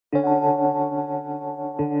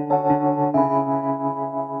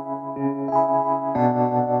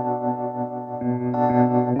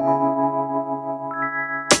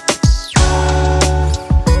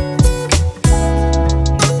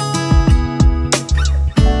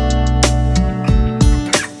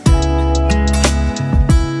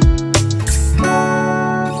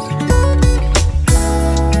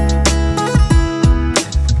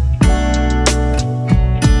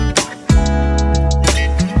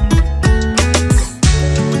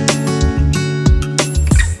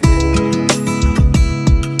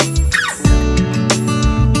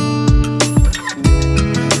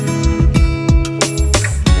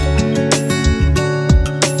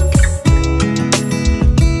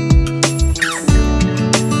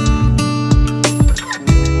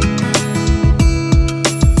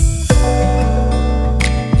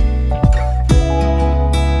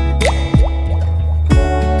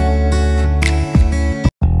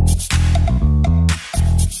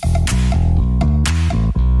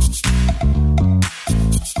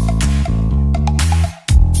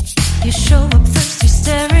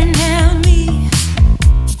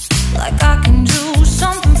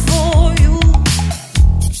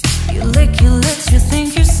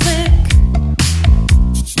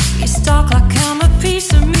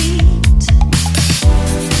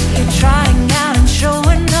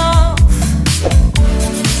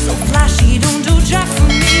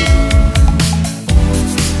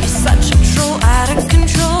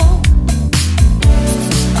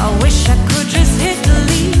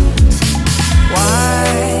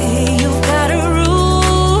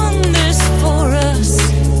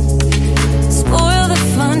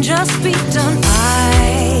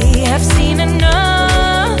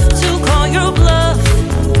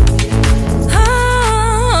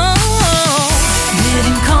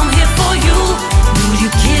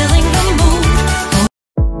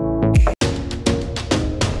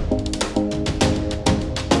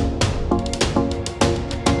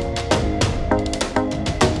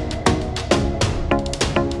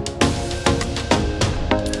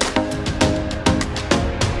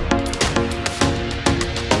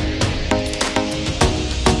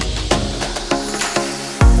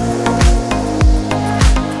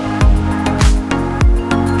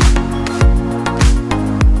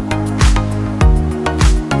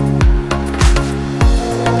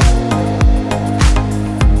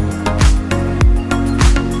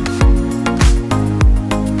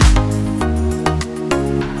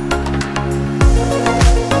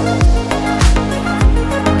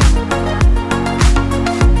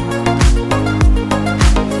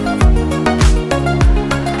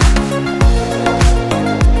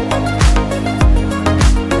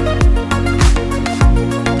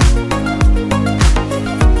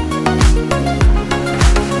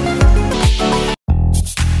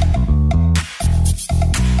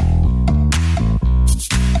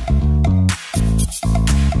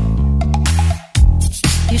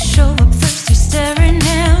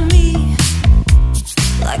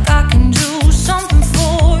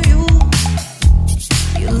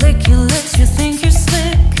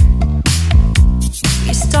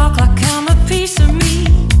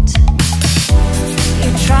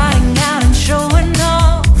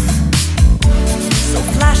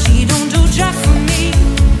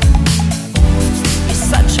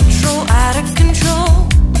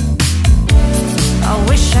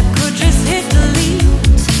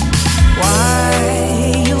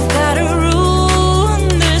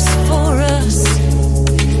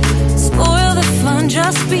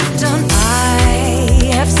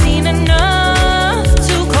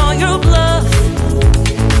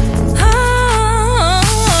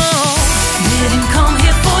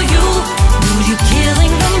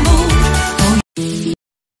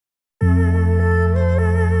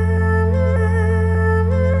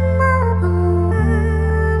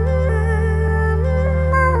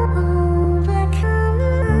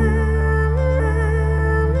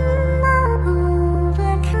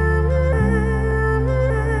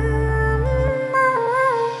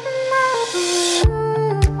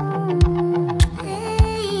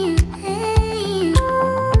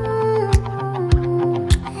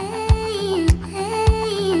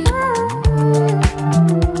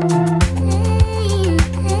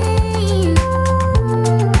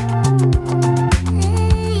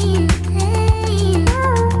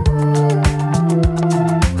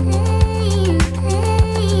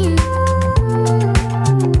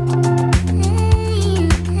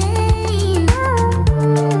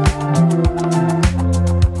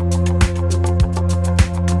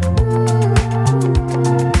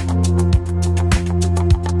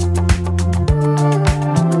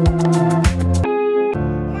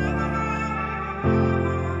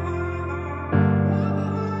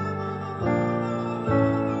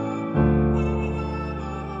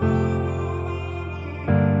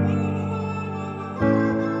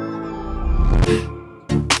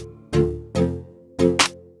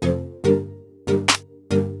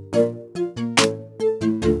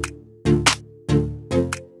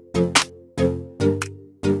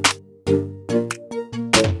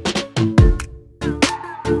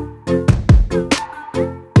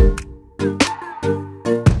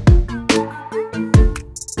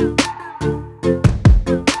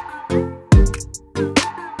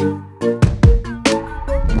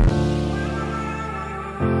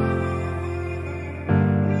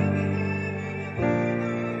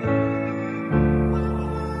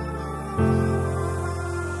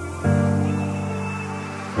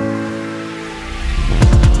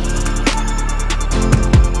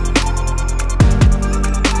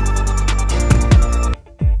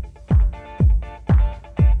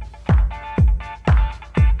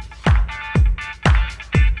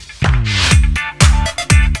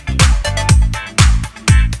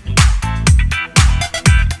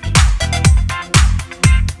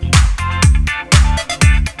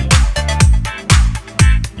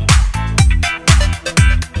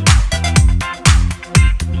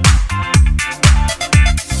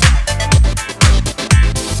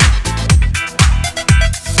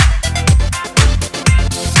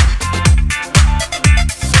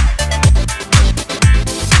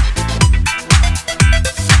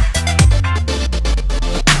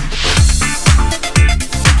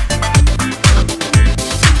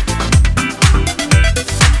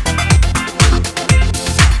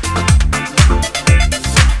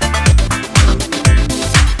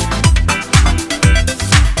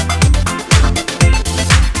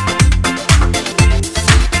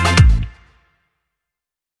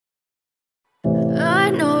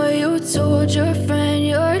told your friend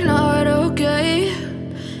you're not okay?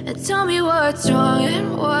 And tell me what's wrong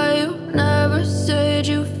and why you never said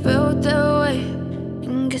you felt that way.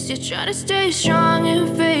 And guess you're trying to stay strong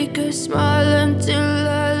and fake a smile until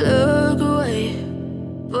I look away.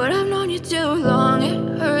 But I've known you too long,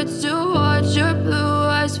 it hurts to watch your blue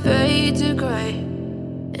eyes fade to gray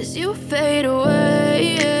as you fade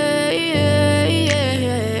away,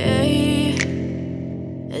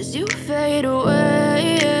 as you fade away.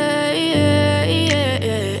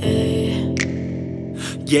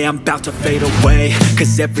 Yeah, I'm about to fade away,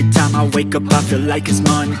 cause every time I wake up I feel like it's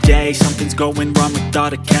Monday. Something's going wrong with all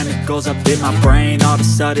the chemicals up in my brain. All of a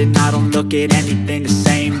sudden I don't look at anything the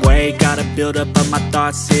same way. Got a buildup of my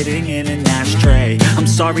thoughts sitting in an ashtray. I'm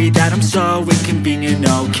sorry that I'm so inconvenient,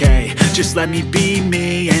 okay? Just let me be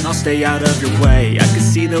me and I'll stay out of your way. I can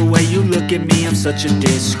see the way you look at me, I'm such a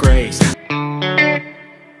disgrace.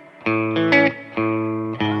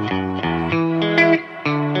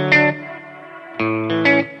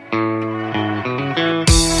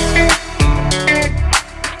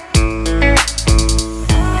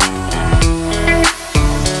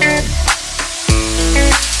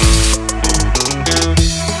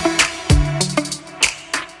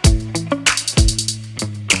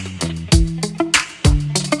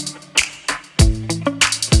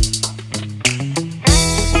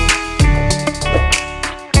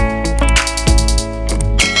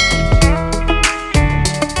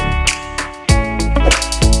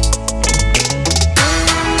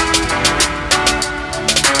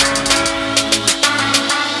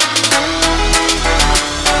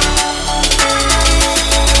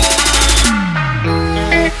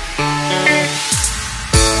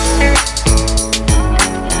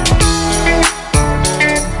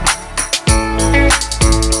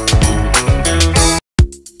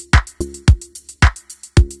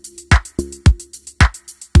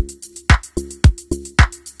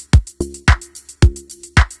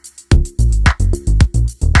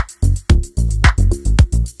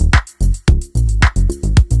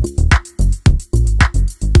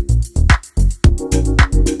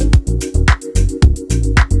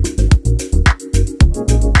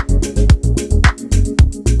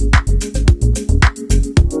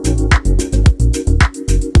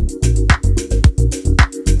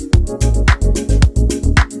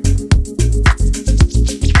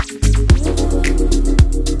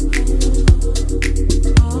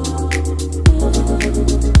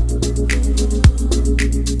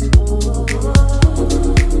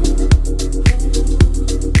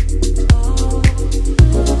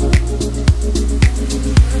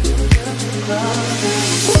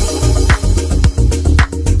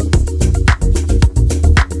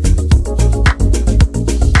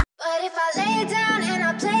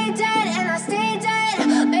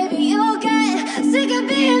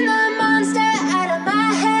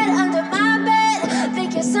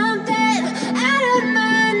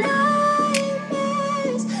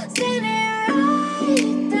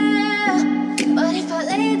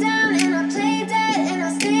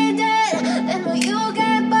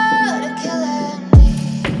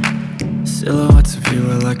 Silhouettes of you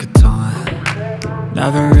are like a taunt.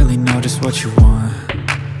 Never really know just what you want.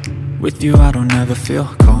 With you I don't ever feel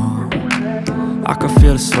calm. I can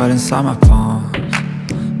feel the sweat inside my palms.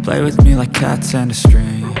 Play with me like cats and a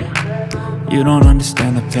string. You don't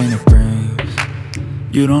understand the pain it brings.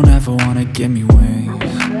 You don't ever wanna give me wings.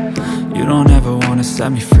 You don't ever wanna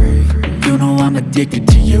set me free. You know I'm addicted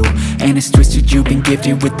to you, and it's twisted, you've been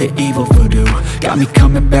gifted with the evil voodoo. Got me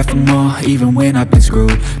coming back for more, even when I've been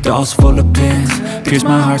screwed. Dolls full of pins, pierce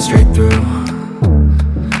my heart straight through.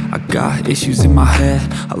 I got issues in my head,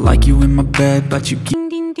 I like you in my bed, but you keep